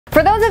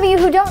For those of you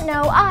who don't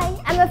know, I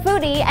am a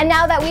foodie, and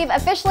now that we've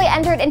officially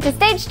entered into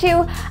stage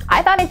 2,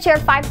 I thought I'd share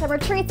 5 summer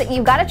treats that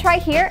you've gotta try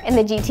here in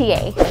the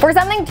GTA. For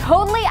something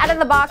totally out of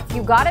the box,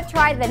 you gotta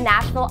try the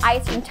Nashville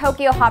Ice from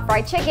Tokyo Hot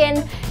Fried Chicken.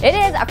 It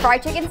is a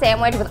fried chicken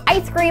sandwich with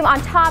ice cream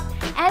on top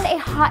and a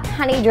hot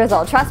honey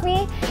drizzle. Trust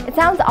me, it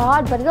sounds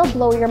odd, but it'll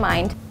blow your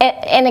mind.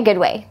 In a good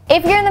way.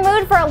 If you're in the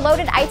mood for a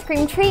loaded ice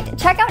cream treat,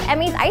 check out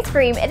Emmy's Ice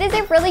Cream. It is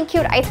a really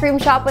cute ice cream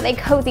shop with a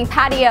cozy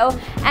patio,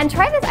 and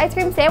try this ice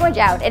cream sandwich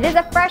out. It is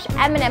a fresh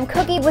M&M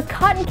cookie with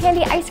cotton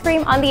candy ice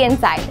cream on the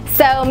inside.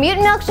 So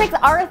mutant milkshakes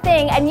are a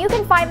thing, and you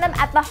can find them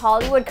at the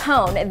Hollywood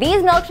Cone.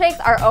 These milkshakes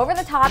are over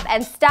the top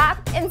and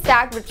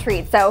stacked with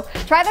treats. So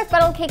try their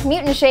funnel cake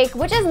mutant shake,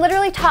 which is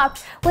literally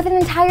topped with an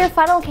entire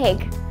funnel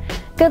cake.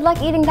 Good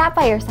luck eating that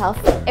by yourself.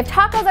 If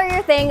tacos are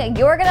your thing,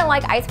 you're gonna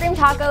like ice cream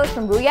tacos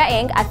from Booyah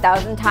Inc.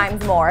 1,000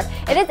 times more.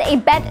 It is a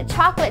bent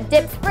chocolate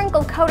dip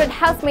sprinkle coated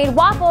house-made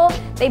waffle.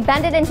 They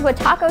bend it into a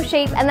taco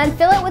shape and then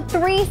fill it with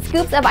 3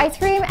 scoops of ice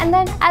cream and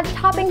then add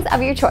toppings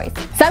of your choice.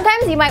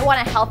 Sometimes you might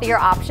want a healthier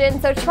option,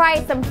 so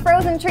try some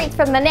frozen treats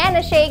from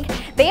Banana Shake.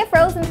 They have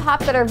frozen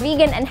pops that are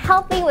vegan and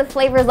healthy with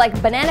flavors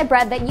like banana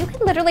bread that you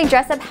can literally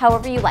dress up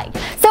however you like.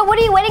 So what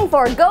are you waiting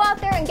for? Go out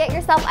there and get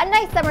yourself a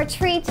nice summer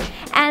treat,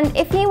 and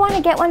if you want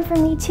to get one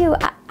from me too,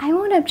 I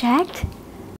won't object.